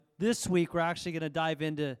This week, we're actually going to dive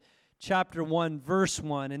into chapter 1, verse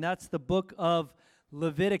 1, and that's the book of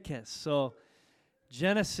Leviticus. So,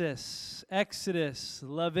 Genesis, Exodus,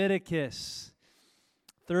 Leviticus,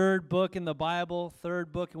 third book in the Bible,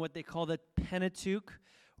 third book in what they call the Pentateuch,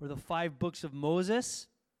 or the 5 books of Moses.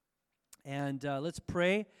 And let's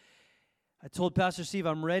pray. I told Pastor Steve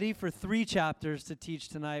I'm ready for 3 chapters to teach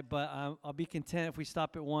tonight, but I'll be content if we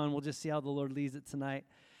stop at 1. We'll just see how the Lord leads it tonight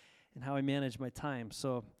and how I manage my time.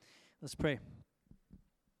 So let's pray.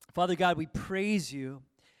 Father God, we praise you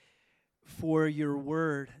for your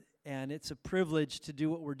word, and it's a privilege to do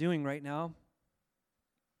what we're doing right now.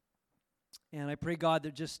 And I pray, God,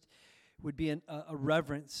 there just would be a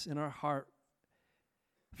reverence in our heart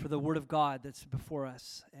for the word of God that's before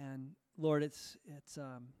us. And Lord, it's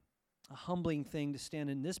a humbling thing to stand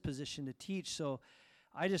in this position to teach. So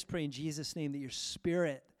I just pray in Jesus' name that your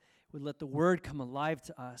Spirit would let the word come alive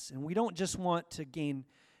to us. And we don't just want to gain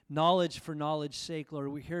knowledge for knowledge's sake,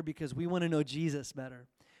 Lord. We're here because we want to know Jesus better.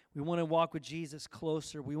 We want to walk with Jesus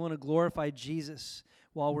closer. We want to glorify Jesus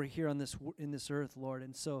while we're here on in this earth, Lord.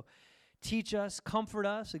 And so teach us, comfort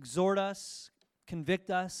us, exhort us, convict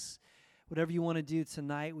us. Whatever you want to do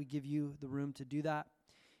tonight, we give you the room to do that.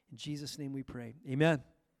 In Jesus' name we pray. Amen.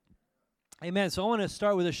 Amen. So I want to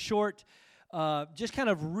start with a short, just kind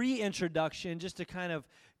of reintroduction, just to kind of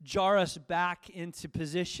jar us back into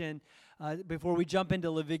position before we jump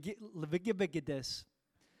into Leviticus.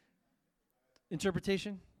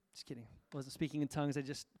 Interpretation? Just kidding. I wasn't speaking in tongues. I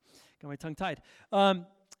just got my tongue tied.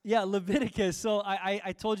 Leviticus. So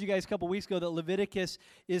I told you guys a couple weeks ago that Leviticus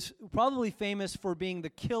is probably famous for being the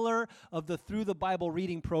killer of the Through the Bible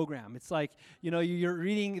reading program. It's like, you're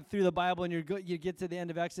reading through the Bible and you get to the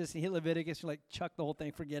end of Exodus and you hit Leviticus, you're like, chuck the whole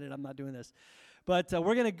thing, forget it, I'm not doing this. But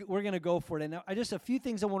we're gonna go for it. And now, just a few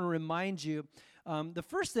things I want to remind you. The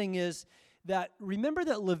first thing is that remember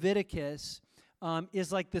that Leviticus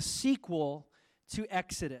is like the sequel to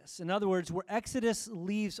Exodus. In other words, where Exodus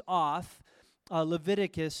leaves off,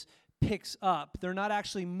 Leviticus picks up. They're not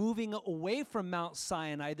actually moving away from Mount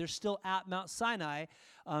Sinai. They're still at Mount Sinai.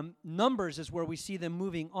 Numbers is where we see them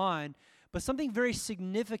moving on. But something very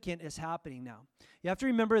significant is happening now. You have to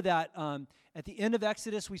remember that at the end of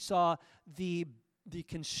Exodus, we saw the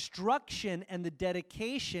construction and the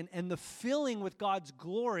dedication and the filling with God's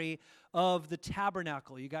glory of the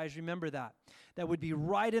tabernacle. You guys remember that? That would be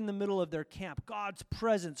right in the middle of their camp. God's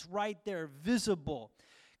presence right there, visible,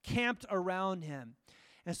 camped around him.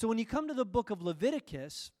 And so when you come to the book of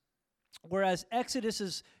Leviticus, whereas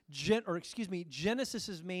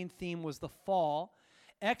Genesis's main theme was the fall,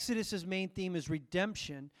 Exodus's main theme is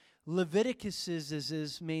redemption,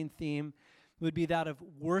 Leviticus's main theme would be that of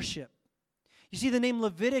worship. You see, the name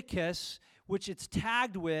Leviticus, which it's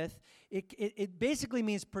tagged with, it basically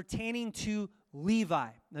means pertaining to Levi.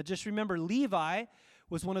 Now just remember, Levi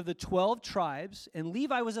was one of the 12 tribes, and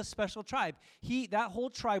Levi was a special tribe. That whole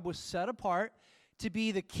tribe was set apart to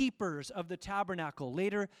be the keepers of the tabernacle,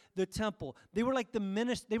 later the temple. They were like the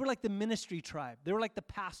ministry tribe. They were like the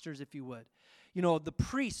pastors, if you would. The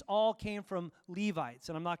priests all came from Levites,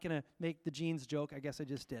 and I'm not going to make the genes joke. I guess I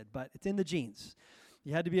just did, but it's in the genes.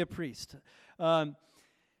 You had to be a priest.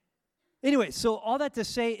 Anyway, so all that to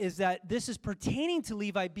say is that this is pertaining to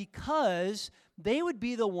Levi because they would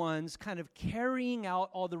be the ones kind of carrying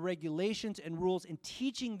out all the regulations and rules and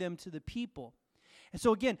teaching them to the people. And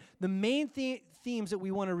so again, the main themes that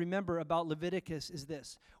we want to remember about Leviticus is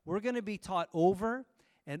this. We're going to be taught over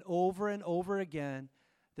and over and over again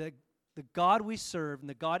that the God we serve and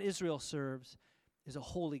the God Israel serves is a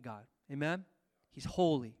holy God. Amen? He's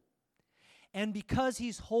holy. And because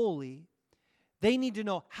he's holy, they need to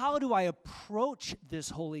know, how do I approach this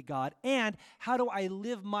holy God, and how do I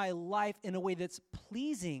live my life in a way that's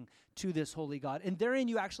pleasing to this holy God? And therein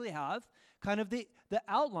you actually have kind of the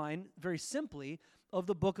outline, very simply, of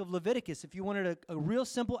the book of Leviticus. If you wanted a real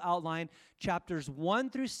simple outline, chapters 1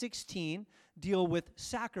 through 16 deal with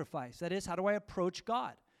sacrifice. That is, how do I approach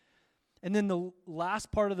God? And then the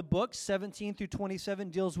last part of the book, 17 through 27,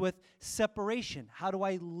 deals with separation. How do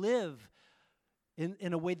I live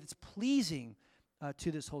in a way that's pleasing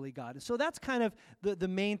to this holy God? And so that's kind of the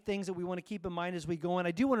main things that we want to keep in mind as we go on.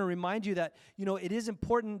 I do want to remind you that, it is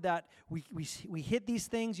important that we hit these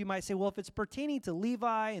things. You might say, well, if it's pertaining to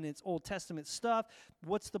Levi and it's Old Testament stuff,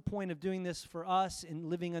 what's the point of doing this for us and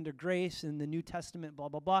living under grace in the New Testament, blah,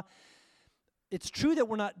 blah, blah. It's true that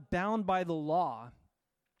we're not bound by the law,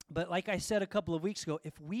 but like I said a couple of weeks ago,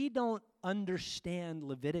 if we don't understand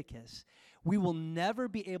Leviticus, we will never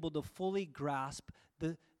be able to fully grasp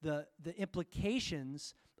the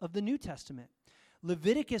implications of the New Testament.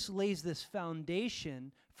 Leviticus lays this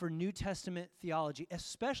foundation for New Testament theology,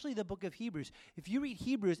 especially the book of Hebrews. If you read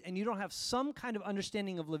Hebrews and you don't have some kind of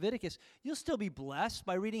understanding of Leviticus, you'll still be blessed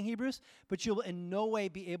by reading Hebrews, but you'll in no way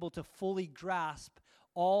be able to fully grasp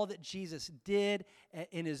all that Jesus did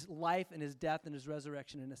in his life and his death and his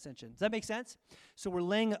resurrection and ascension. Does that make sense? So we're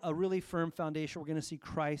laying a really firm foundation. We're going to see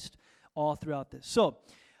Christ all throughout this. So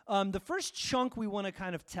the first chunk we want to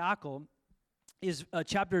kind of tackle is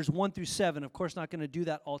chapters 1 through 7. Of course, not going to do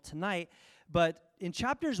that all tonight, but in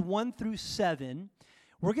chapters 1 through 7,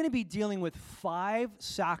 we're going to be dealing with 5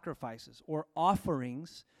 sacrifices or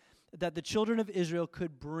offerings that the children of Israel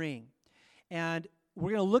could bring. And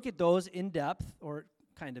we're going to look at those in depth, or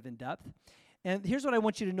kind of in depth. And here's what I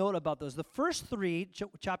want you to note about those. The first 3,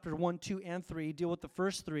 chapters 1, 2, and 3, deal with the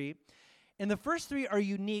first 3. And the first 3 are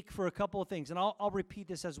unique for a couple of things. And I'll repeat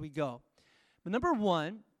this as we go. But number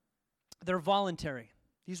 1, they're voluntary.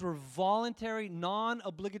 These were voluntary,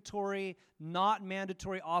 non-obligatory, not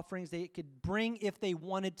mandatory offerings they could bring if they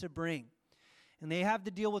wanted to bring. And they have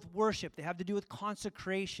to deal with worship. They have to do with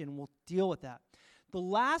consecration. We'll deal with that. The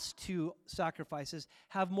last 2 sacrifices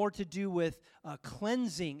have more to do with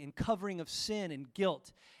cleansing and covering of sin and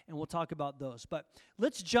guilt, and we'll talk about those. But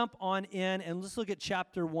let's jump on in and let's look at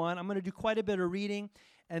chapter 1. I'm going to do quite a bit of reading,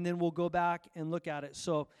 and then we'll go back and look at it.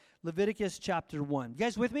 So Leviticus chapter 1. You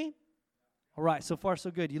guys with me? All right, so far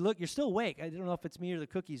so good. You're still awake. I don't know if it's me or the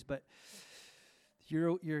cookies, but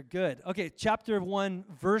you're good. Okay, chapter 1,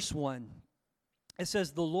 verse 1. It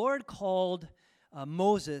says, "The Lord called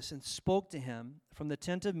Moses and spoke to him from the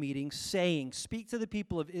tent of meeting, saying, 'Speak to the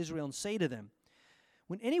people of Israel and say to them,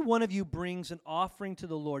 when any one of you brings an offering to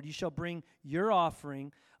the Lord, you shall bring your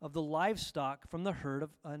offering of the livestock from the herd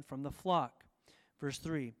and from the flock.'" Verse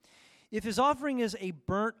 3, "If his offering is a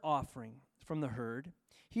burnt offering from the herd,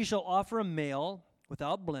 he shall offer a male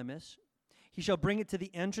without blemish. He shall bring it to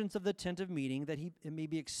the entrance of the tent of meeting, that it may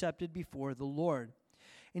be accepted before the Lord.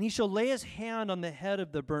 And he shall lay his hand on the head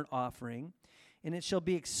of the burnt offering, and it shall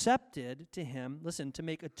be accepted to him," listen, "to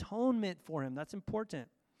make atonement for him." That's important.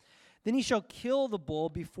 "Then he shall kill the bull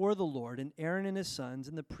before the Lord, and Aaron and his sons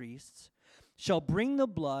and the priests shall bring the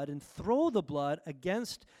blood and throw the blood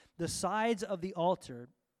against the sides of the altar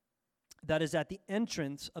that is at the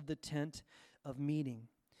entrance of the tent of meeting.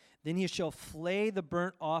 Then he shall flay the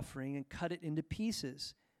burnt offering and cut it into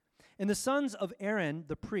pieces. And the sons of Aaron,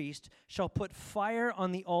 the priest, shall put fire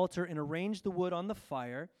on the altar and arrange the wood on the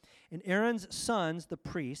fire. And Aaron's sons, the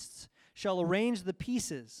priests, shall arrange the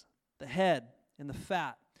pieces, the head and the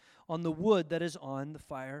fat, on the wood that is on the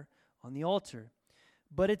fire on the altar.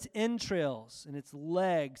 But its entrails and its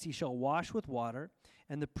legs he shall wash with water,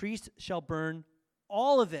 and the priest shall burn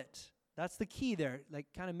all of it." That's the key there.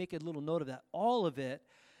 Like, kind of make a little note of that. All of it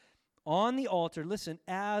on the altar, listen,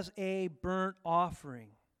 as a burnt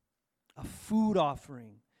offering, a food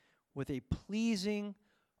offering with a pleasing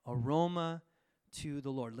aroma to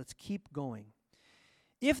the Lord. Let's keep going.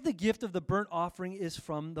 "If the gift of the burnt offering is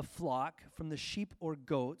from the flock, from the sheep or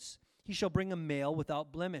goats, he shall bring a male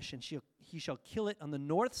without blemish, and he shall kill it on the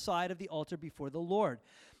north side of the altar before the Lord.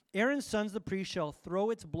 Aaron's sons, the priest, shall throw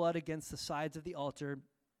its blood against the sides of the altar,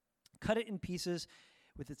 cut it in pieces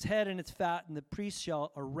with its head and its fat, and the priest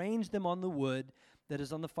shall arrange them on the wood that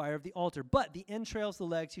is on the fire of the altar. But the entrails, the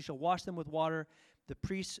legs, he shall wash them with water. The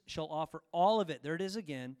priest shall offer all of it," there it is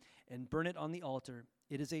again, "and burn it on the altar.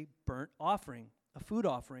 It is a burnt offering, a food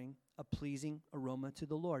offering, a pleasing aroma to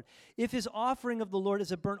the Lord. If his offering of the Lord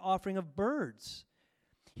is a burnt offering of birds,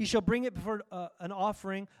 he shall bring it before an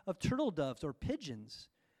offering of turtle doves or pigeons.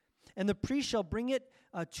 And the priest shall bring it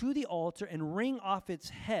to the altar and wring off its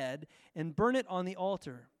head and burn it on the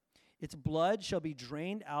altar. Its blood shall be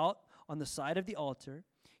drained out on the side of the altar.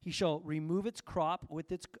 He shall remove its crop with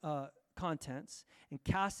its contents and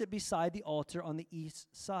cast it beside the altar on the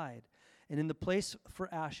east side, and in the place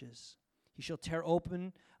for ashes. He shall tear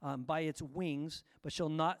open by its wings, but shall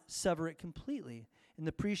not sever it completely. And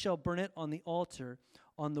the priest shall burn it on the altar,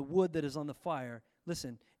 on the wood that is on the fire.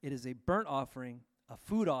 Listen, it is a burnt offering, a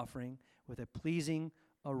food offering, with a pleasing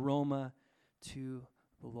aroma to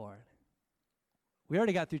the Lord." We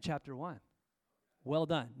already got through chapter 1. Well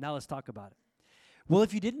done. Now let's talk about it. Well,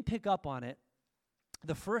 if you didn't pick up on it,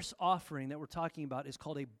 the first offering that we're talking about is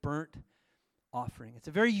called a burnt offering. It's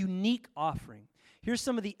a very unique offering. Here's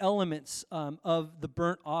some of the elements of the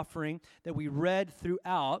burnt offering that we read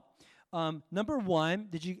throughout. Number one,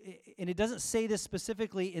 and it doesn't say this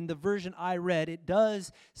specifically in the version I read. It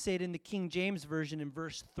does say it in the King James Version in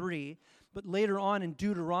verse 3. But later on in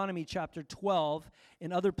Deuteronomy chapter 12,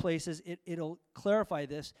 in other places, it'll clarify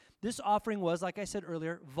this. This offering was, like I said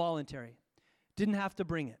earlier, voluntary. Didn't have to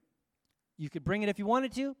bring it. You could bring it if you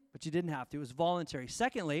wanted to, but you didn't have to. It was voluntary.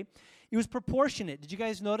 Secondly, it was proportionate. Did you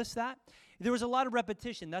guys notice that? There was a lot of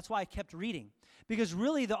repetition. That's why I kept reading. Because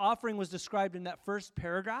really, the offering was described in that first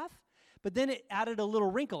paragraph, but then it added a little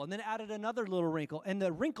wrinkle, and then added another little wrinkle. And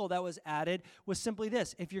the wrinkle that was added was simply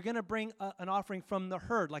this. If you're going to bring an offering from the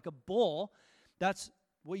herd, like a bull, that's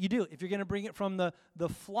what you do. If you're going to bring it from the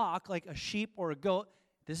flock, like a sheep or a goat,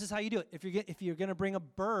 this is how you do it. If you're going to bring a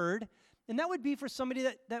bird, and that would be for somebody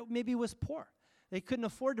that maybe was poor. They couldn't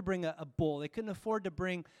afford to bring a bull. They couldn't afford to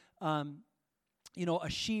bring a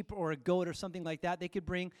sheep or a goat or something like that. They could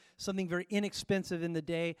bring something very inexpensive in the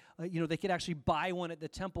day. They could actually buy one at the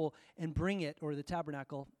temple and bring it, or the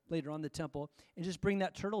tabernacle, later on the temple, and just bring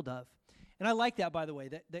that turtle dove. And I like that, by the way,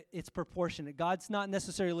 that it's proportionate. God's not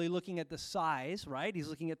necessarily looking at the size, right? He's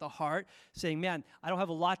looking at the heart, saying, man, I don't have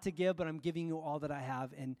a lot to give, but I'm giving you all that I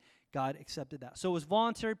have, and God accepted that. So it was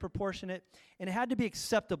voluntary, proportionate, and it had to be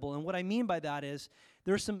acceptable. And what I mean by that is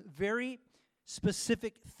there are some very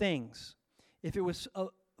specific things. If it was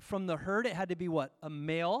from the herd, it had to be what? A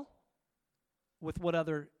male with what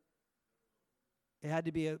other? It had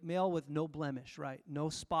to be a male with no blemish, right? No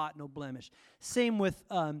spot, no blemish. Same with,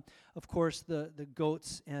 of course, the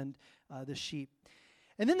goats and the sheep.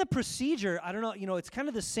 And then the procedure, I don't know, it's kind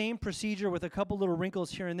of the same procedure with a couple little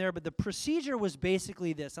wrinkles here and there, but the procedure was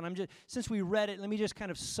basically this. And since we read it, let me just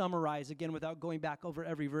kind of summarize again without going back over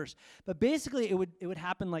every verse. But basically, it would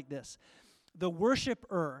happen like this. The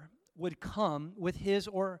worshiper would come with his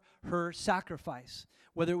or her sacrifice,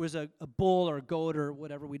 whether it was a bull or a goat or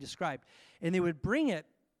whatever we described. And they would bring it,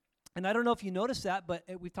 and I don't know if you noticed that, but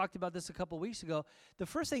we talked about this a couple weeks ago. The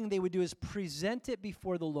first thing they would do is present it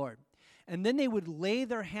before the Lord. And then they would lay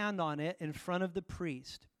their hand on it in front of the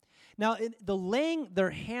priest. Now, the laying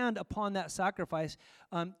their hand upon that sacrifice,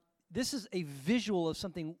 this is a visual of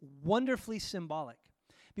something wonderfully symbolic.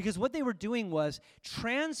 Because what they were doing was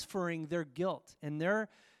transferring their guilt and their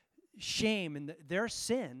shame and their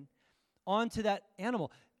sin onto that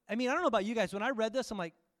animal. I mean, I don't know about you guys. When I read this, I'm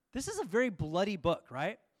like, this is a very bloody book,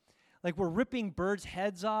 right? Like, we're ripping birds'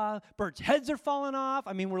 heads off. Birds' heads are falling off.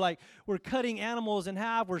 I mean, we're cutting animals in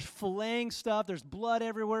half. We're filleting stuff. There's blood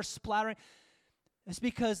everywhere, splattering. It's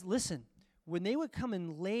because, listen, when they would come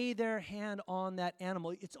and lay their hand on that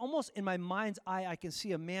animal, it's almost in my mind's eye, I can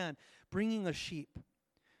see a man bringing a sheep,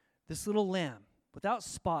 this little lamb, without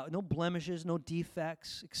spot, no blemishes, no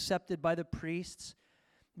defects, accepted by the priests.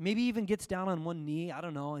 Maybe even gets down on one knee, I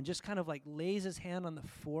don't know, and just kind of like lays his hand on the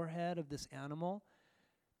forehead of this animal.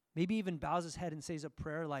 Maybe even bows his head and says a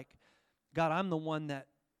prayer like, God, I'm the one that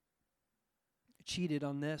cheated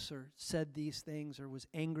on this or said these things or was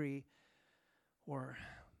angry or,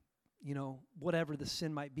 whatever the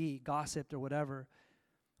sin might be, gossiped or whatever.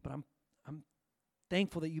 But I'm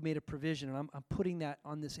thankful that you made a provision, and I'm putting that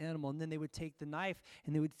on this animal. And then they would take the knife,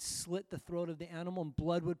 and they would slit the throat of the animal, and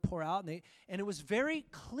blood would pour out. And it was very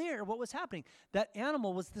clear what was happening. That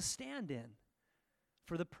animal was the stand-in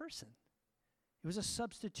for the person. It was a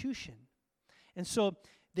substitution. And so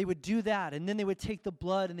they would do that, and then they would take the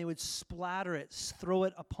blood, and they would splatter it, throw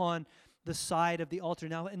it upon the side of the altar.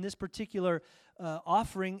 Now, in this particular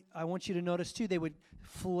offering, I want you to notice, too, they would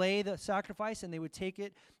fillet the sacrifice, and they would take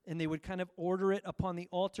it, and they would kind of order it upon the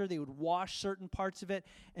altar. They would wash certain parts of it,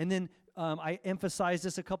 and then I emphasized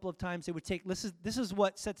this a couple of times. They would take, this is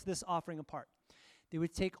what sets this offering apart. They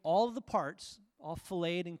would take all of the parts, all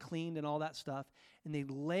filleted and cleaned and all that stuff, and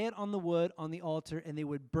they'd lay it on the wood on the altar, and they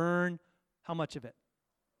would burn how much of it?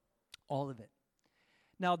 All of it.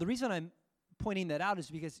 Now, the reason I'm pointing that out is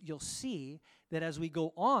because you'll see that as we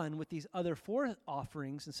go on with these other 4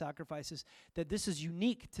 offerings and sacrifices, that this is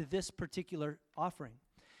unique to this particular offering.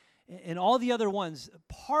 And all the other ones,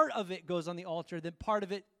 part of it goes on the altar, then part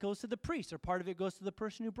of it goes to the priest, or part of it goes to the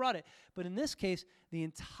person who brought it. But in this case, the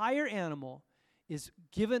entire animal is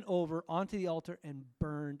given over onto the altar and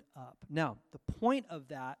burned up. Now, the point of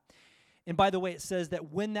that, and by the way, it says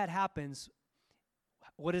that when that happens,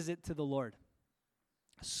 what is it to the Lord?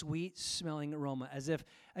 Sweet smelling aroma, as if,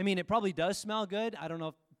 it probably does smell good. I don't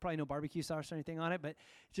know, probably no barbecue sauce or anything on it, but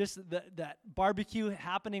just that barbecue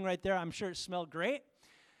happening right there, I'm sure it smelled great.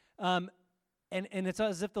 And it's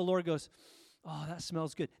as if the Lord goes, oh, that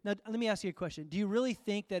smells good. Now, let me ask you a question. Do you really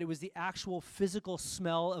think that it was the actual physical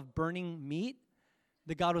smell of burning meat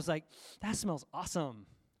that God was like, that smells awesome?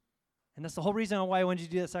 And that's the whole reason why I wanted you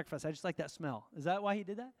to do that sacrifice. I just like that smell. Is that why he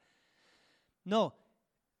did that? No.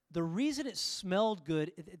 The reason it smelled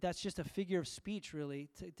good, that's just a figure of speech, really,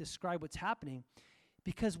 to describe what's happening,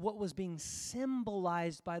 because what was being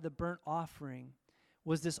symbolized by the burnt offering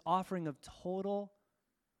was this offering of total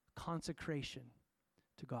consecration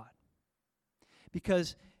to God.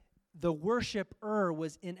 Because the worshiper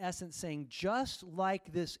was in essence saying, just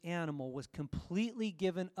like this animal was completely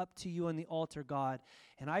given up to you on the altar, God,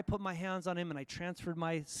 and I put my hands on him and I transferred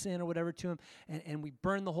my sin or whatever to him, and we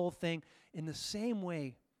burned the whole thing. In the same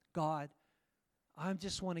way, God, I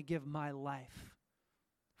just want to give my life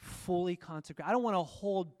fully consecrated. I don't want to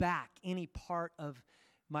hold back any part of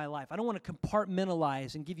my life. I don't want to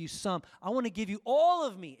compartmentalize and give you some. I want to give you all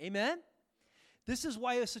of me. Amen? This is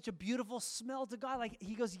why it was such a beautiful smell to God. Like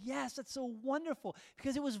he goes, yes, that's so wonderful.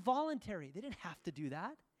 Because it was voluntary. They didn't have to do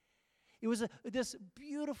that. It was this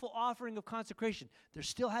beautiful offering of consecration. There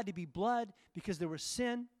still had to be blood because there was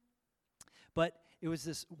sin. But it was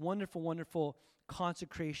this wonderful, wonderful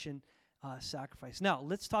consecration sacrifice. Now,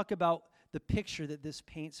 let's talk about the picture that this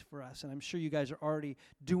paints for us. And I'm sure you guys are already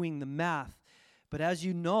doing the math. But as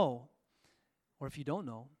you know, or if you don't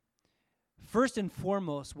know, first and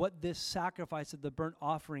foremost, what this sacrifice of the burnt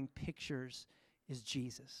offering pictures is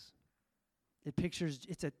Jesus.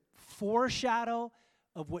 It's a foreshadow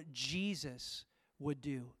of what Jesus would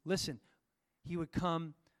do. Listen, he would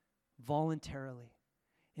come voluntarily.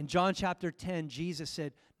 In John chapter 10, Jesus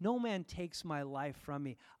said, no man takes my life from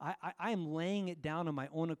me. I am laying it down on my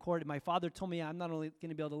own accord. And my Father told me I'm not only going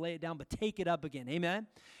to be able to lay it down, but take it up again. Amen?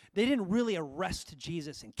 They didn't really arrest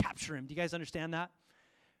Jesus and capture him. Do you guys understand that?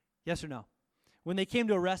 Yes or no? When they came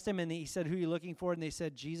to arrest him and he said, who are you looking for? And they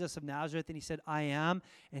said, Jesus of Nazareth. And he said, I am.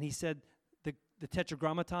 And he said, the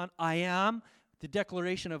tetragrammaton, I am. The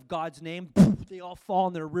declaration of God's name. They all fall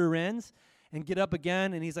on their rear ends and get up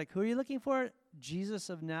again. And he's like, who are you looking for? Jesus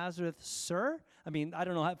of Nazareth, sir? I mean, I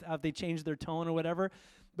don't know have they changed their tone or whatever.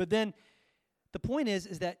 But then the point is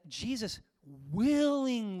that Jesus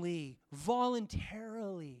willingly,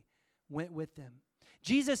 voluntarily went with them.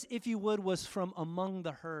 Jesus, if you would, was from among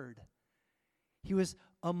the herd. He was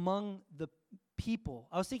among the people.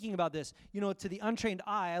 I was thinking about this. You know, to the untrained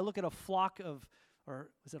eye, I look at a flock of, or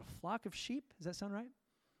is it a flock of sheep? Does that sound right?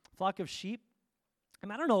 Flock of sheep. I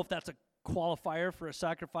mean, I don't know if that's a qualifier for a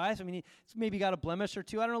sacrifice. I mean, it's maybe got a blemish or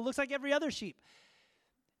two. I don't know. It looks like every other sheep.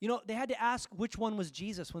 You know, they had to ask which one was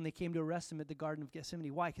Jesus when they came to arrest him at the Garden of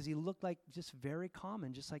Gethsemane. Why? Because he looked like just very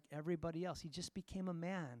common, just like everybody else. He just became a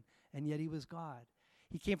man, and yet he was God.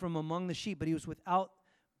 He came from among the sheep, but he was without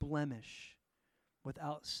blemish,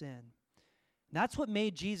 without sin. That's what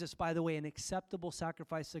made Jesus, by the way, an acceptable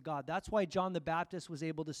sacrifice to God. That's why John the Baptist was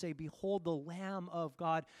able to say, behold the Lamb of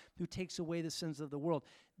God who takes away the sins of the world.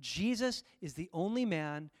 Jesus is the only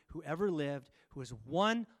man who ever lived who is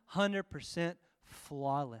 100%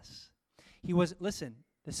 flawless. He was, listen,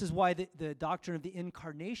 this is why the doctrine of the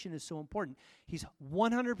incarnation is so important. He's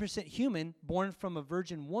 100% human, born from a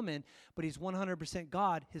virgin woman, but he's 100%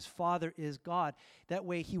 God. His Father is God. That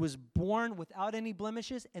way he was born without any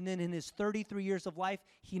blemishes, and then in his 33 years of life,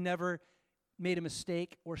 he never made a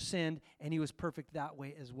mistake or sinned, and he was perfect that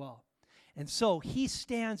way as well. And so he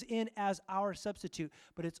stands in as our substitute,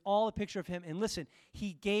 but it's all a picture of him. And listen,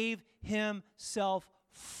 he gave himself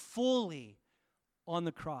fully on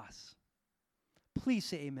the cross. Please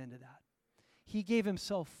say amen to that. He gave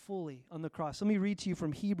himself fully on the cross. Let me read to you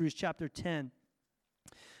from Hebrews chapter 10,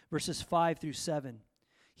 verses 5 through 7.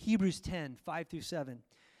 Hebrews 10, 5 through 7.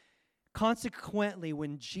 Consequently,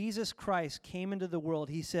 when Jesus Christ came into the world,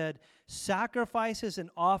 he said, sacrifices and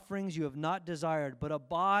offerings you have not desired, but a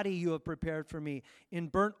body you have prepared for me. In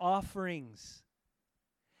burnt offerings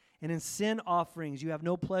and in sin offerings you have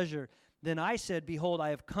no pleasure. Then I said, behold, I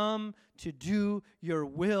have come to do your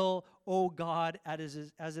will, O God, as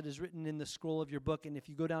it is written in the scroll of your book. And if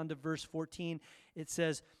you go down to verse 14, it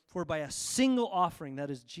says, for by a single offering,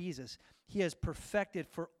 that is Jesus, he has perfected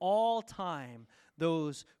for all time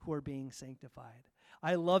those who are being sanctified.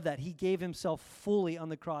 I love that. He gave himself fully on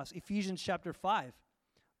the cross. Ephesians chapter 5,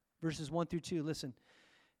 verses 1 through 2. Listen,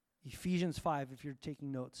 Ephesians 5, if you're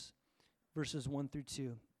taking notes, verses 1 through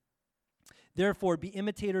 2. Therefore, be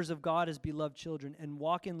imitators of God as beloved children and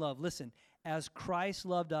walk in love. Listen, as Christ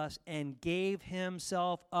loved us and gave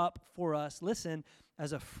himself up for us, listen,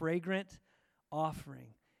 as a fragrant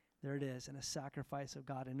offering. There it is, and a sacrifice of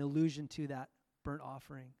God, an allusion to that burnt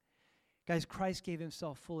offering. Guys, Christ gave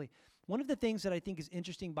himself fully. One of the things that I think is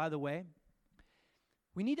interesting, by the way,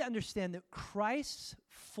 we need to understand that Christ's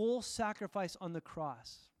full sacrifice on the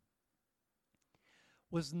cross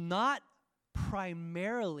was not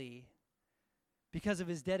primarily because of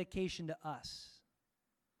his dedication to us.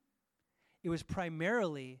 It was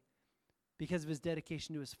primarily because of his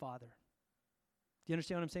dedication to his Father. Do you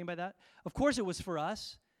understand what I'm saying by that? Of course it was for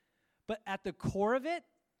us, but at the core of it,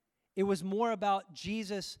 it was more about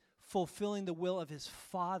Jesus fulfilling the will of his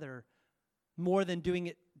Father more than doing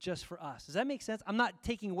it just for us. Does that make sense? I'm not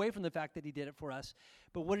taking away from the fact that he did it for us,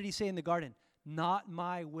 but what did he say in the garden? Not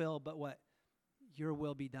my will, but what? Your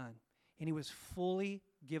will be done. And he was fully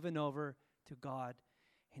given over to God,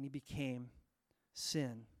 and he became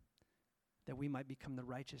sin that we might become the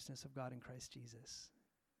righteousness of God in Christ Jesus.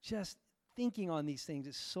 Just thinking on these things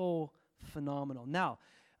is so phenomenal. Now,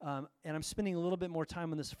 and I'm spending a little bit more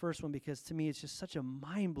time on this first one because to me it's just such a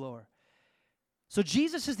mind blower. So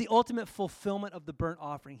Jesus is the ultimate fulfillment of the burnt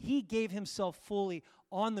offering. He gave himself fully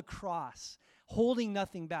on the cross, holding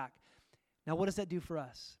nothing back. Now, what does that do for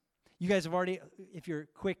us? You guys have already, if you're a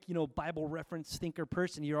quick, Bible reference thinker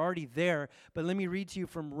person, you're already there. But let me read to you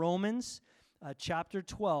from Romans chapter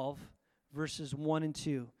 12, verses 1 and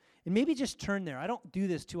 2. And maybe just turn there. I don't do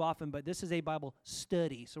this too often, but this is a Bible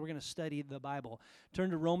study, so we're going to study the Bible. Turn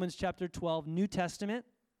to Romans chapter 12, New Testament,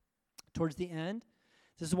 towards the end.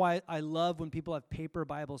 This is why I love when people have paper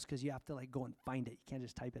Bibles, because you have to go and find it. You can't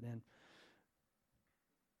just type it in.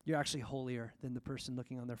 You're actually holier than the person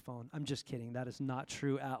looking on their phone. I'm just kidding. That is not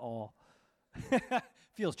true at all.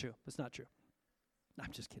 Feels true, but it's not true.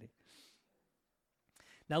 I'm just kidding.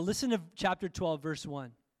 Now listen to chapter 12, verse 1.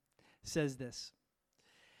 It says this.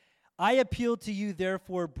 I appeal to you,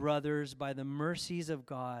 therefore, brothers, by the mercies of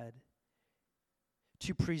God,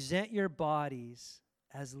 to present your bodies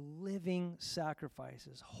as living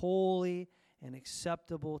sacrifices, holy and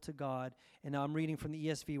acceptable to God. And now I'm reading from the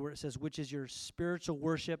ESV where it says, which is your spiritual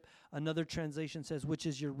worship. Another translation says, which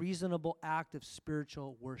is your reasonable act of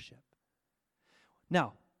spiritual worship.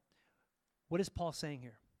 Now, what is Paul saying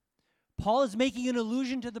here? Paul is making an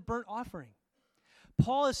allusion to the burnt offering.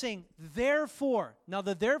 Paul is saying, therefore. Now,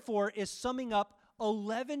 the therefore is summing up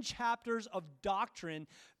 11 chapters of doctrine,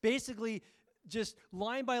 basically just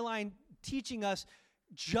line by line teaching us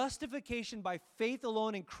justification by faith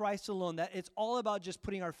alone in Christ alone, that it's all about just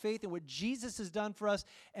putting our faith in what Jesus has done for us,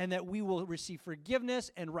 and that we will receive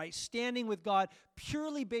forgiveness and right standing with God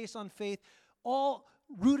purely based on faith, all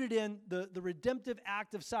rooted in the redemptive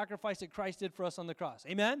act of sacrifice that Christ did for us on the cross.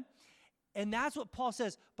 Amen? And that's what Paul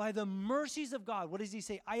says, by the mercies of God. What does he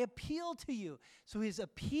say? I appeal to you. So his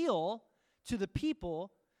appeal to the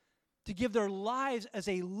people to give their lives as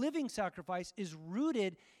a living sacrifice is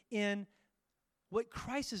rooted in what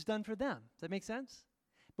Christ has done for them. Does that make sense?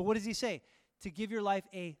 But what does he say? To give your life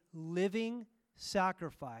a living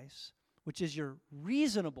sacrifice, which is your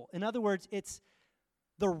reasonable. In other words, it's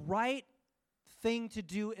the right thing to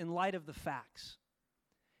do in light of the facts.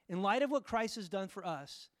 In light of what Christ has done for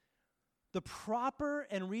us, the proper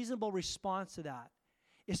and reasonable response to that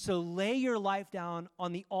is to lay your life down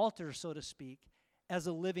on the altar, so to speak, as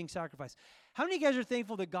a living sacrifice. How many of you guys are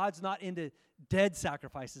thankful that God's not into dead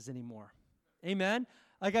sacrifices anymore? Amen?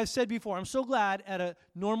 Like I've said before, I'm so glad at a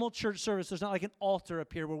normal church service, there's not like an altar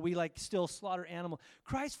up here where we still slaughter animals.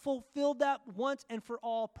 Christ fulfilled that once and for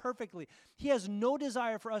all perfectly. He has no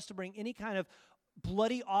desire for us to bring any kind of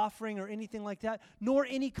bloody offering or anything like that, nor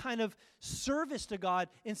any kind of service to God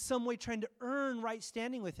in some way trying to earn right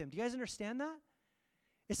standing with him. Do you guys understand that?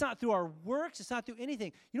 It's not through our works. It's not through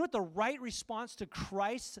anything. You know what the right response to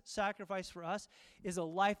Christ's sacrifice for us is? A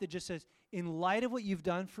life that just says, in light of what you've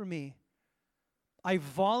done for me, I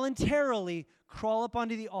voluntarily crawl up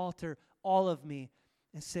onto the altar, all of me,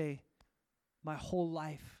 and say, my whole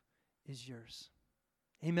life is yours.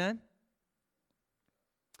 Amen?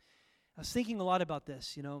 I was thinking a lot about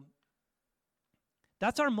this,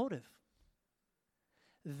 That's our motive.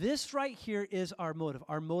 This right here is our motive.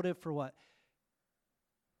 Our motive for what?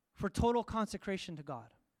 For total consecration to God.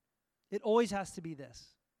 It always has to be this.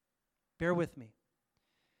 Bear with me.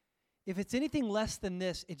 If it's anything less than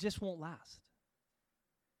this, it just won't last.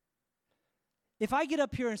 If I get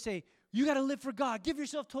up here and say, you got to live for God, give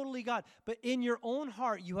yourself totally God, but in your own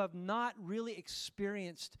heart, you have not really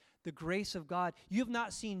experienced the grace of God. You have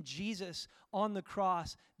not seen Jesus on the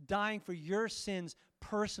cross dying for your sins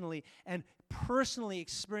personally and personally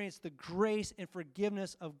experienced the grace and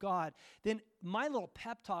forgiveness of God, then my little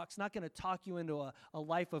pep talk's not going to talk you into a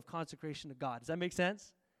life of consecration to God. Does that make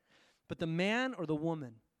sense? But the man or the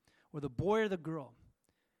woman or the boy or the girl,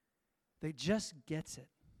 they just gets it,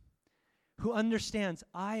 who understands,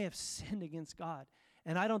 I have sinned against God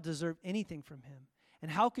and I don't deserve anything from him. And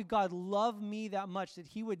how could God love me that much that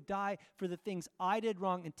he would die for the things I did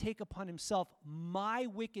wrong and take upon himself my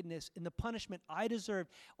wickedness and the punishment I deserved,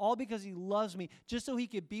 all because he loves me, just so he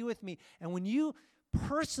could be with me. And when you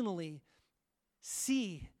personally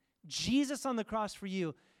see Jesus on the cross for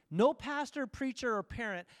you, no pastor, preacher, or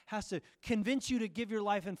parent has to convince you to give your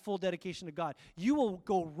life in full dedication to God. You will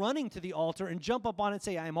go running to the altar and jump up on it and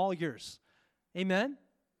say, I am all yours. Amen?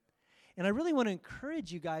 And I really want to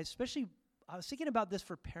encourage you guys, especially I was thinking about this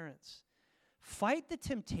for parents. Fight the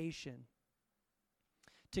temptation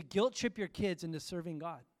to guilt trip your kids into serving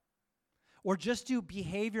God. Or just do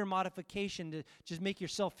behavior modification to just make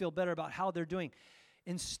yourself feel better about how they're doing.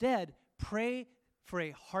 Instead, pray for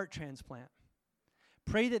a heart transplant.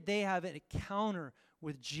 Pray that they have an encounter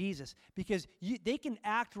with Jesus, because they can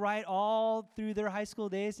act right all through their high school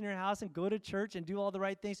days in your house and go to church and do all the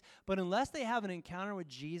right things, but unless they have an encounter with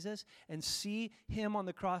Jesus and see him on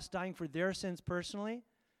the cross dying for their sins personally,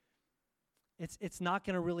 it's not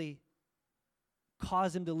going to really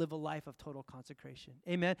cause them to live a life of total consecration.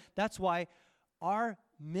 Amen? That's why our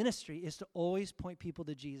ministry is to always point people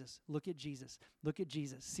to Jesus. Look at Jesus. Look at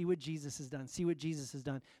Jesus. See what Jesus has done. See what Jesus has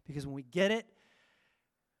done. Because when we get it,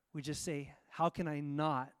 we just say, how can I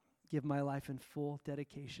not give my life in full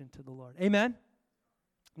dedication to the Lord? Amen?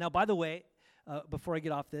 Now, by the way, before I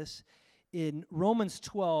get off this, in Romans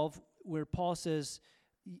 12, where Paul says,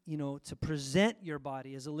 to present your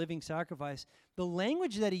body as a living sacrifice, the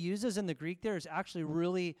language that he uses in the Greek there is actually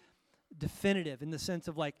really definitive, in the sense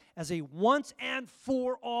of like as a once and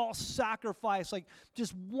for all sacrifice. Like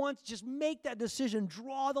just make that decision,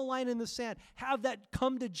 draw the line in the sand, have that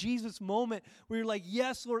come to Jesus moment where you're like,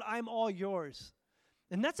 yes, Lord, I'm all yours.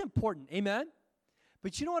 And that's important, amen?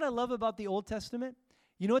 But you know what I love about the Old Testament?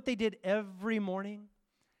 You know what they did every morning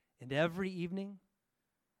and every evening?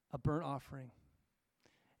 A burnt offering.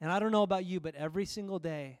 And I don't know about you, but every single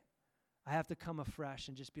day I have to come afresh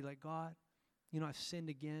and just be like, God, I've sinned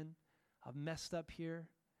again. I've messed up here.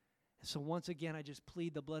 And so once again, I just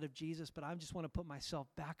plead the blood of Jesus, but I just want to put myself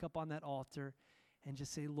back up on that altar and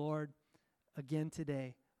just say, Lord, again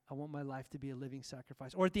today, I want my life to be a living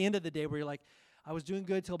sacrifice. Or at the end of the day where you're like, I was doing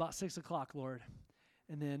good till about 6 o'clock, Lord.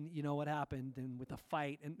 And then you know what happened, and with a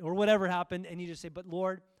fight or whatever happened, and you just say, but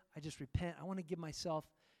Lord, I just repent. I want to give myself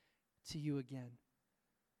to you again.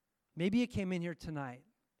 Maybe you came in here tonight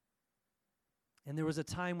and there was a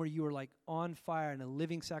time where you were like on fire and a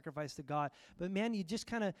living sacrifice to God. But man, you just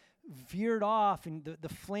kind of veered off and the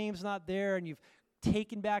flame's not there and you've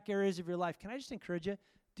taken back areas of your life. Can I just encourage you?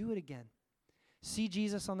 Do it again. See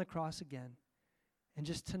Jesus on the cross again. And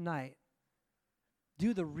just tonight,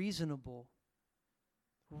 do the reasonable,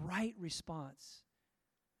 right response.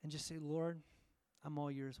 And just say, Lord, I'm all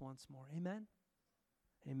yours once more. Amen?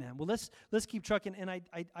 Amen. Well, let's keep trucking, and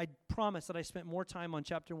I promise that I spent more time on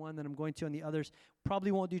chapter 1 than I'm going to on the others.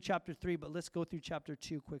 Probably won't do chapter 3, but let's go through chapter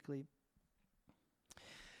 2 quickly.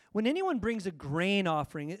 When anyone brings a grain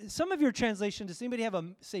offering, some of your translation, does anybody have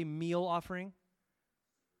say meal offering?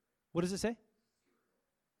 What does it say?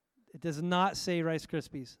 It does not say Rice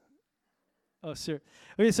Krispies. Oh, sir.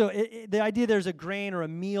 Okay, so the idea there's a grain or a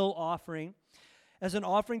meal offering. As an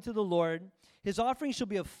offering to the Lord, his offering shall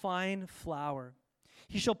be of fine flour.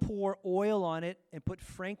 He shall pour oil on it and put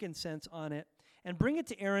frankincense on it and bring it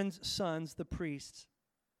to Aaron's sons, the priests.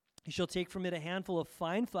 He shall take from it a handful of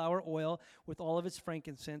fine flour oil with all of its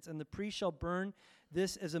frankincense, and the priest shall burn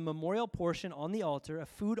this as a memorial portion on the altar, a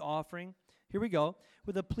food offering, here we go,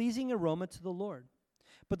 with a pleasing aroma to the Lord.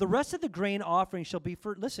 But the rest of the grain offering shall be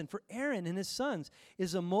for Aaron and his sons,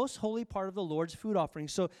 is the most holy part of the Lord's food offering.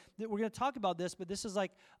 So we're going to talk about this, but this is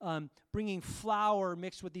like bringing flour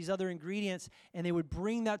mixed with these other ingredients, and they would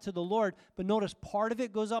bring that to the Lord. But notice, part of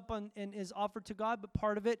it goes up and is offered to God, but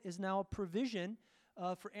part of it is now a provision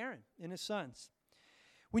for Aaron and his sons.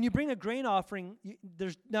 When you bring a grain offering,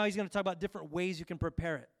 now he's going to talk about different ways you can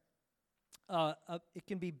prepare it. It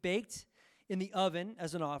can be baked in the oven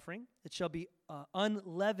as an offering. It shall be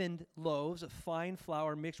unleavened loaves of fine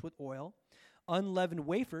flour mixed with oil, unleavened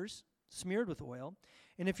wafers smeared with oil.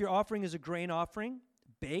 And if your offering is a grain offering,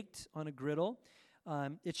 baked on a griddle,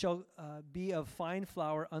 it shall be of fine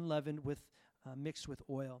flour unleavened with mixed with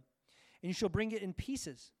oil. And you shall bring it in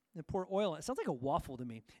pieces and pour oil on it. It sounds like a waffle to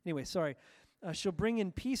me. Anyway, sorry. Shall bring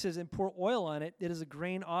in pieces and pour oil on it. It is a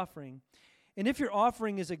grain offering. And if your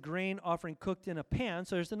offering is a grain offering cooked in a pan,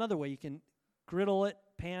 so there's another way you can griddle it,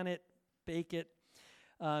 pan it, bake it.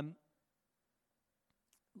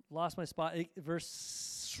 Lost my spot. Verse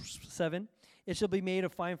 7. It shall be made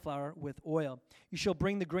of fine flour with oil. You shall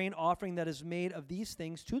bring the grain offering that is made of these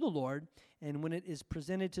things to the Lord, and when it is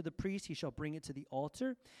presented to the priest, he shall bring it to the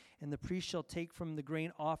altar, and the priest shall take from the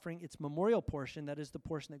grain offering its memorial portion, that is the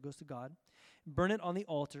portion that goes to God, burn it on the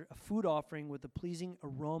altar, a food offering with a pleasing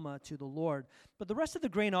aroma to the Lord. But the rest of the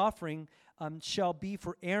grain offering shall be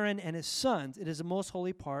for Aaron and his sons. It is the most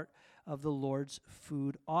holy part of the Lord's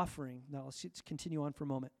food offering. Now let's continue on for a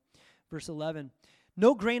moment. Verse 11.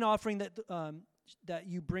 No grain offering that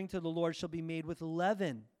you bring to the Lord shall be made with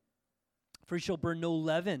leaven, for he shall burn no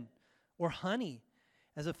leaven or honey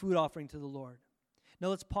as a food offering to the Lord. Now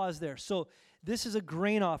let's pause there. So this is a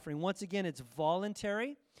grain offering. Once again, it's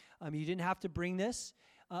voluntary. You didn't have to bring this.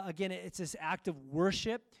 Again, it's this act of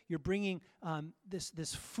worship. You're bringing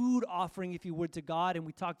this food offering, if you would, to God, and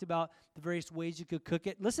we talked about the various ways you could cook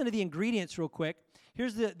it. Listen to the ingredients real quick.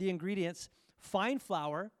 Here's the ingredients. Fine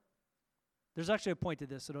flour. There's actually a point to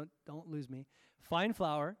this, so don't lose me. Fine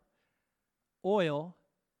flour, oil,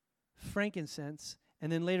 frankincense,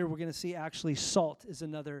 and then later we're going to see actually salt is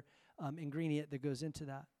another ingredient that goes into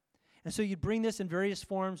that. And so you'd bring this in various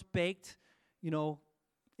forms, baked,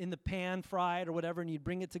 in the pan, fried or whatever, and you'd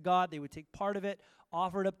bring it to God. They would take part of it,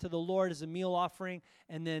 offer it up to the Lord as a meal offering,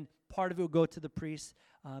 and then part of it would go to the priest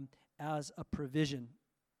as a provision.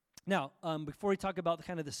 Now, before we talk about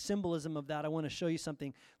kind of the symbolism of that, I want to show you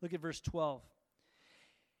something. Look at verse 12.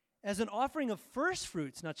 As an offering of first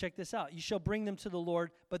fruits, now check this out, you shall bring them to the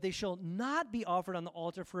Lord, but they shall not be offered on the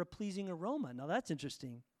altar for a pleasing aroma. Now that's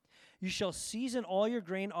interesting. You shall season all your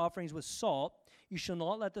grain offerings with salt. You shall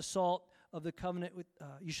not let the salt of the covenant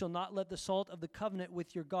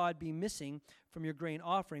with your God be missing from your grain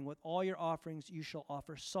offering. With all your offerings you shall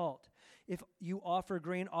offer salt. If you offer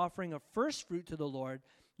grain offering of first fruit to the Lord,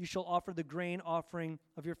 you shall offer the grain offering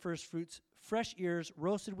of your first fruits, fresh ears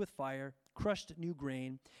roasted with fire, crushed new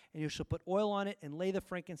grain, and you shall put oil on it and lay the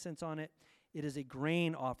frankincense on it. It is a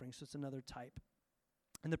grain offering, so it's another type.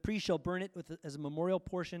 And the priest shall burn it as a memorial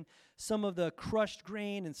portion. Some of the crushed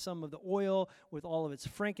grain and some of the oil with all of its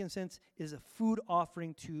frankincense is a food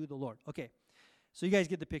offering to the Lord. Okay, so you guys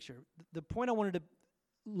get the picture. The point I wanted to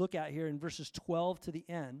look at here in verses 12 to the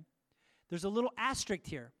end, there's a little asterisk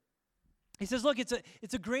here. He says, look, it's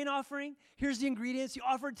a grain offering. Here's the ingredients. You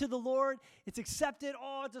offer it to the Lord. It's accepted.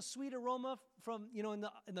 Oh, it's a sweet aroma from,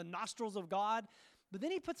 in the nostrils of God. But then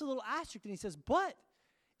he puts a little asterisk and he says, but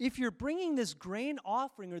if you're bringing this grain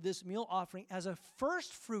offering or this meal offering as a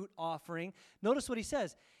first fruit offering, notice what he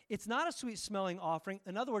says. It's not a sweet-smelling offering.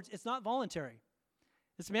 In other words, it's not voluntary.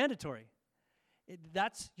 It's mandatory.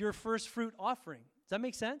 That's your first fruit offering. Does that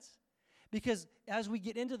make sense? Because as we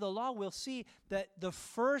get into the law, we'll see that the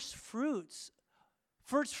first fruits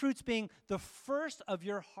being the first of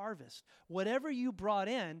your harvest, whatever you brought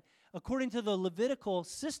in, according to the Levitical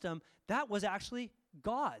system, that was actually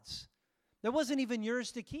God's. That wasn't even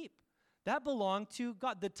yours to keep. That belonged to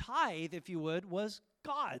God. The tithe, if you would, was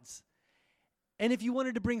God's. And if you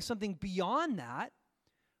wanted to bring something beyond that,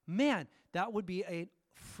 man, that would be a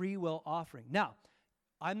free will offering. Now,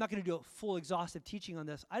 I'm not going to do a full exhaustive teaching on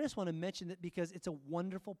this. I just want to mention it because it's a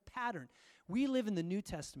wonderful pattern. We live in the New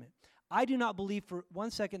Testament. I do not believe for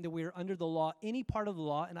 1 second that we are under the law, any part of the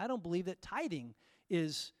law, and I don't believe that tithing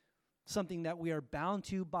is something that we are bound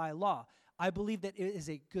to by law. I believe that it is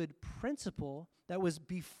a good principle that was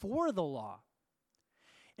before the law.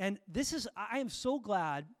 And I am so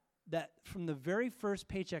glad that from the very first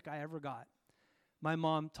paycheck I ever got, my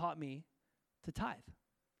mom taught me to tithe.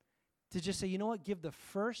 To just say, you know what, give the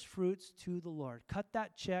first fruits to the Lord. Cut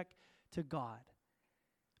that check to God.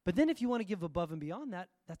 But then if you want to give above and beyond that,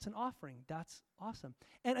 that's an offering. That's awesome.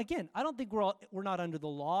 And again, I don't think we're not under the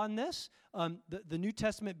law in this. The New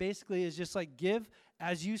Testament basically is just like give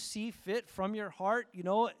as you see fit from your heart.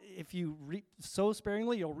 If you sow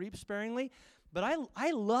sparingly, you'll reap sparingly. But I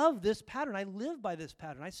love this pattern. I live by this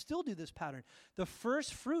pattern. I still do this pattern. The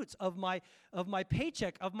first fruits of my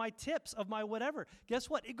paycheck, of my tips, of my whatever, guess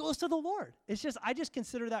what? It goes to the Lord. I just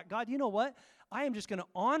consider that, God, you know what? I am just going to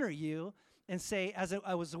honor you and say, as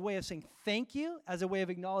a way of saying thank you, as a way of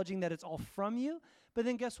acknowledging that it's all from you. But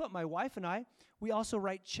then guess what? My wife and I, we also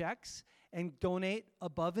write checks and donate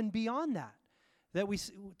above and beyond that. That we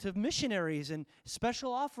to missionaries and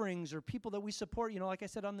special offerings or people that we support, like I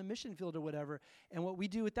said, on the mission field or whatever. And what we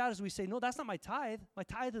do with that is we say, no, that's not my tithe. My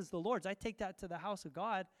tithe is the Lord's. I take that to the house of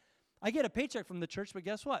God. I get a paycheck from the church, but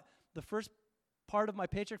guess what? The first part of my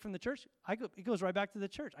paycheck from the church, it goes right back to the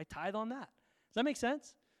church. I tithe on that. Does that make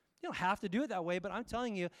sense? You don't have to do it that way, but I'm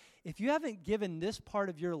telling you, if you haven't given this part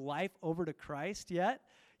of your life over to Christ yet,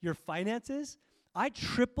 your finances, I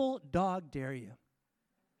triple dog dare you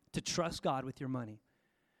to trust God with your money.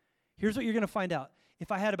 Here's what you're going to find out.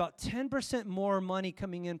 If I had about 10% more money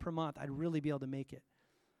coming in per month, I'd really be able to make it.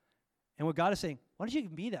 And what God is saying, why don't you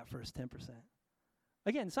give me that first 10%?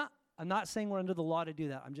 Again, I'm not saying we're under the law to do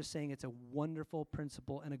that. I'm just saying it's a wonderful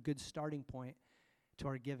principle and a good starting point to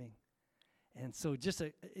our giving. And so just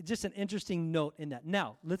an interesting note in that.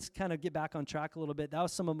 Now, let's kind of get back on track a little bit. That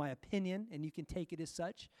was some of my opinion, and you can take it as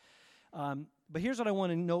such. But here's what I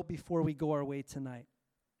want to note before we go our way tonight.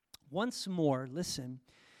 Once more, listen,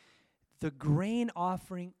 the grain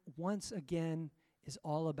offering, once again, is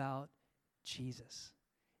all about Jesus.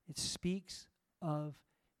 It speaks of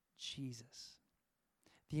Jesus.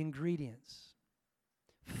 The ingredients.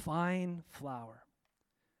 Fine flour.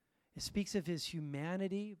 It speaks of his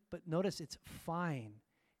humanity, but notice it's fine,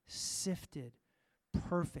 sifted,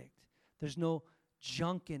 perfect. There's no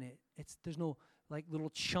junk in it. There's no like little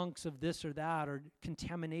chunks of this or that or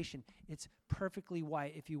contamination. It's perfectly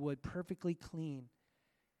white, if you would, perfectly clean.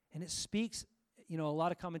 And it speaks, a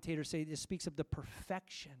lot of commentators say it speaks of the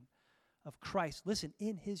perfection of Christ. Listen,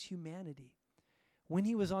 in his humanity. When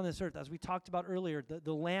he was on this earth, as we talked about earlier,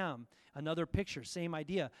 the lamb, another picture, same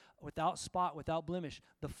idea, without spot, without blemish.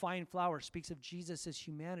 The fine flour speaks of Jesus'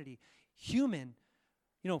 humanity. Human,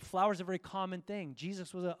 flour is a very common thing.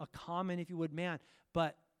 Jesus was a common, if you would, man,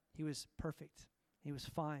 but he was perfect. He was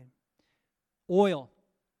fine. Oil.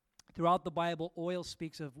 Throughout the Bible, oil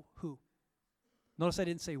speaks of who? Notice I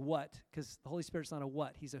didn't say what, because the Holy Spirit's not a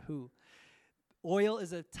what, he's a who. Oil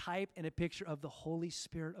is a type and a picture of the Holy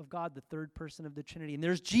Spirit of God, the third person of the Trinity. And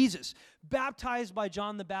there's Jesus, baptized by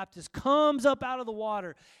John the Baptist, comes up out of the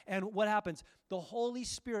water. And what happens? The Holy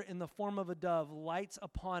Spirit in the form of a dove lights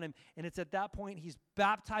upon him. And it's at that point he's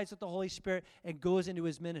baptized with the Holy Spirit and goes into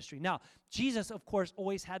his ministry. Now, Jesus, of course,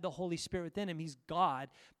 always had the Holy Spirit within him. He's God.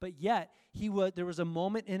 But yet, there was a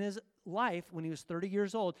moment in his life when he was 30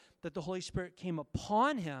 years old that the Holy Spirit came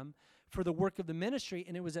upon him for the work of the ministry,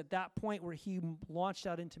 and it was at that point where he launched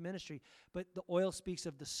out into ministry. But the oil speaks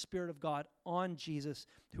of the Spirit of God on Jesus,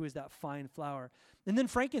 who is that fine flour. And then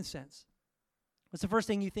frankincense. What's the first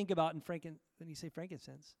thing you think about when you say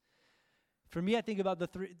frankincense? For me, I think about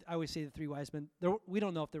I always say the three wise men. We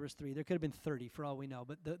don't know if there was three. There could have been 30 for all we know.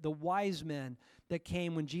 But the wise men that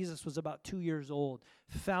came when Jesus was about 2 years old,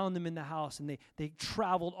 found them in the house, and they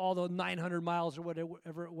traveled all the 900 miles or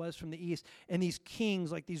whatever it was from the east. And these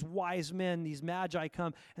kings, like these wise men, these magi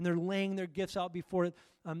come, and they're laying their gifts out before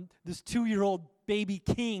this 2-year-old baby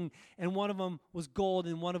king. And one of them was gold,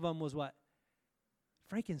 and one of them was what?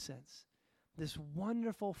 Frankincense. This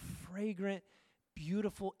wonderful, fragrant,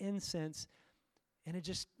 beautiful incense. And it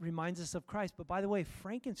just reminds us of Christ. But by the way,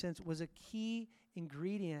 frankincense was a key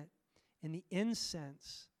ingredient in the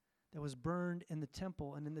incense that was burned in the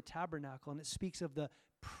temple and in the tabernacle. And it speaks of the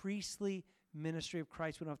priestly ministry of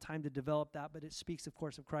Christ. We don't have time to develop that, but it speaks, of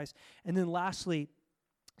course, of Christ. And then lastly,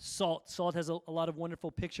 salt. Salt has a lot of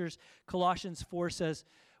wonderful pictures. Colossians 4 says,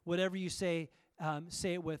 whatever you say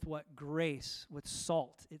it with what? Grace, with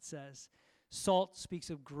salt, it says. Salt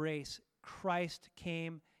speaks of grace. Christ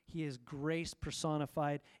came. He is grace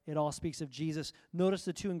personified. It all speaks of Jesus. Notice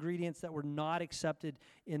the two ingredients that were not accepted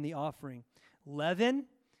in the offering. Leaven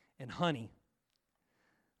and honey.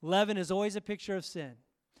 Leaven is always a picture of sin.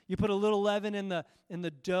 You put a little leaven in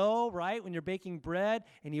the dough, right, when you're baking bread,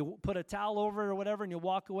 and you put a towel over it or whatever, and you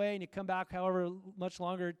walk away, and you come back however much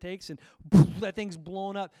longer it takes, and that thing's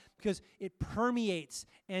blown up because it permeates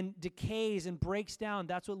and decays and breaks down.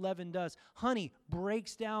 That's what leaven does. Honey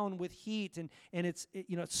breaks down with heat, and it's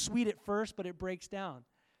sweet at first, but it breaks down.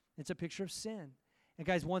 It's a picture of sin. And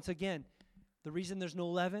guys, once again, the reason there's no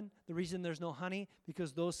leaven, the reason there's no honey,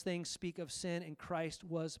 because those things speak of sin, and Christ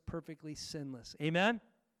was perfectly sinless. Amen?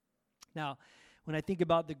 Now, when I think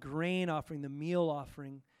about the grain offering, the meal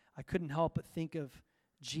offering, I couldn't help but think of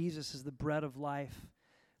Jesus as the bread of life.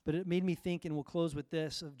 But it made me think, and we'll close with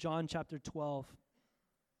this, of John chapter 12.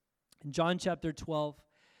 In John chapter 12,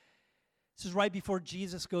 this is right before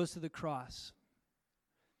Jesus goes to the cross.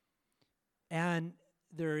 And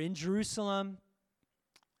they're in Jerusalem.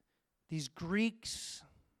 These Greeks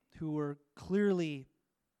who were clearly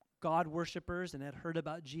God worshipers and had heard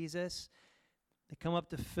about Jesus, they come up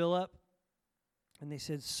to Philip and they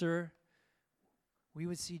said, "Sir, we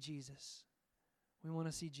would see Jesus. We want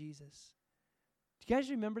to see Jesus." Do you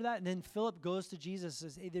guys remember that? And then Philip goes to Jesus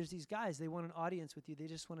and says, "Hey, there's these guys. They want an audience with you. They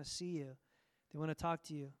just want to see you. They want to talk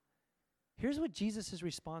to you." Here's what Jesus'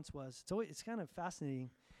 response was. It's kind of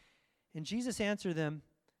fascinating. And Jesus answered them,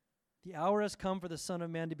 "The hour has come for the Son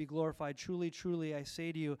of Man to be glorified. Truly, truly, I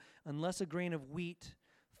say to you, unless a grain of wheat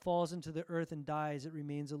falls into the earth and dies, it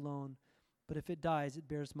remains alone. But if it dies, it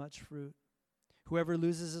bears much fruit. Whoever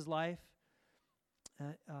loses his life,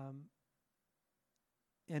 and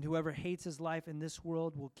whoever hates his life in this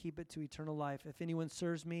world will keep it to eternal life. If anyone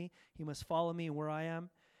serves me, he must follow me, and where I am,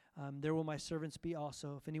 there will my servants be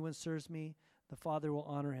also. If anyone serves me, the Father will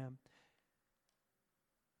honor him."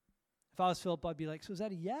 If I was Philip, I'd be like, "So is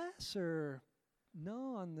that a yes or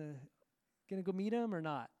no on the going to go meet him or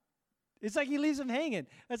not?" It's like he leaves him hanging.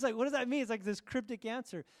 It's like, what does that mean? It's like this cryptic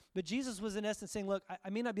answer. But Jesus was in essence saying, look,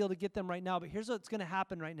 I may not be able to get them right now, but here's what's going to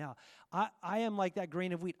happen right now. I am like that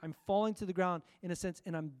grain of wheat. I'm falling to the ground in a sense,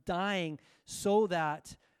 and I'm dying so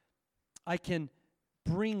that I can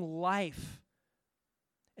bring life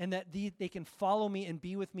and that they can follow me and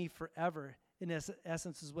be with me forever. In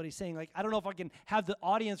essence is what he's saying. Like, I don't know if I can have the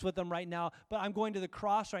audience with them right now, but I'm going to the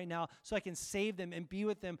cross right now so I can save them and be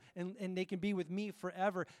with them, and they can be with me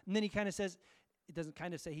forever. And then he kind of says, it doesn't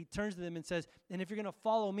kind of say, he turns to them and says, and if you're going to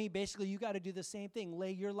follow me, basically you got to do the same thing.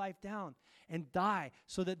 Lay your life down and die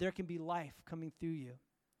so that there can be life coming through you.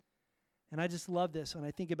 And I just love this. When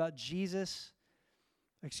I think about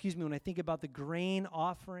when I think about the grain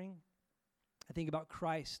offering, I think about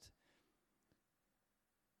Christ,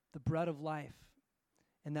 the bread of life,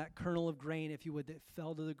 and that kernel of grain, if you would, that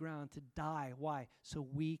fell to the ground to die. Why? So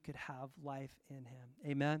we could have life in him.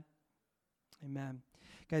 Amen? Amen.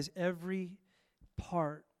 Guys, every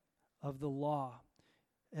part of the law,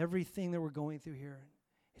 everything that we're going through here,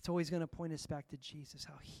 it's always going to point us back to Jesus,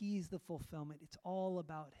 how he's the fulfillment. It's all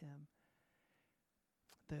about him.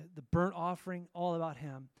 The burnt offering, all about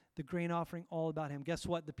him. The grain offering, all about him. Guess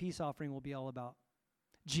what? The peace offering will be all about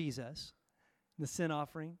Jesus. The sin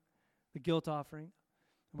offering, the guilt offering.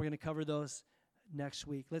 And we're going to cover those next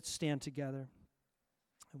week. Let's stand together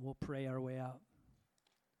and we'll pray our way out.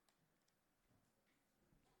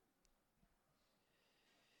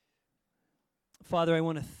 Father, I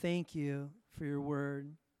want to thank you for your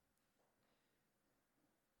word.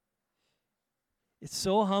 It's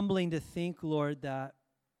so humbling to think, Lord, that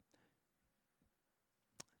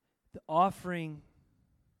the offering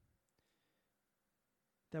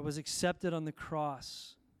that was accepted on the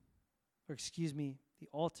cross, the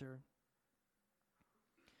altar,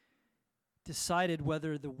 decided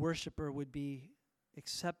whether the worshiper would be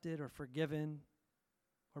accepted or forgiven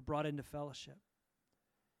or brought into fellowship.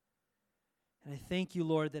 And I thank you,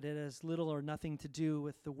 Lord, that it has little or nothing to do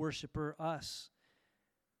with the worshiper, us.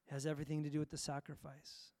 It has everything to do with the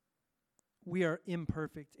sacrifice. We are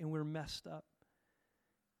imperfect and we're messed up.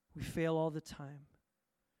 We fail all the time.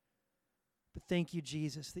 But thank you,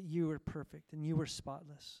 Jesus, that you are perfect and you were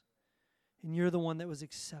spotless. And you're the one that was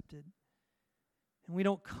accepted. And we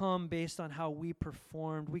don't come based on how we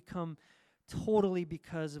performed. We come totally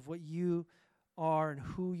because of what you are and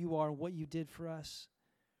who you are and what you did for us.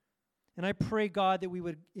 And I pray, God, that we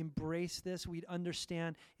would embrace this. We'd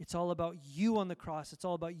understand it's all about you on the cross. It's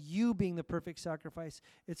all about you being the perfect sacrifice.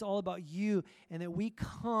 It's all about you, and that we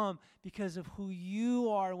come because of who you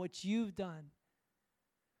are and what you've done.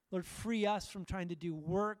 Lord, free us from trying to do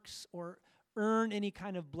works or earn any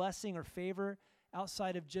kind of blessing or favor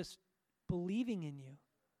outside of just believing in you.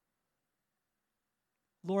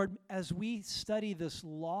 Lord, as we study this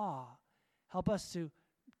law, help us to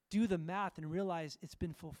do the math and realize it's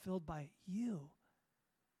been fulfilled by you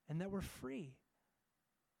and that we're free.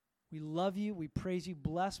 We love you. We praise you.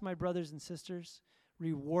 Bless my brothers and sisters.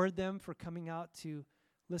 Reward them for coming out to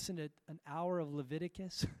listen to an hour of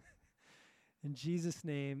Leviticus. In Jesus'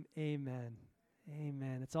 name, amen.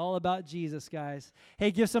 Amen. It's all about Jesus, guys.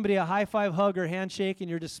 Hey, give somebody a high five, hug, or handshake, and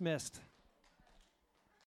you're dismissed.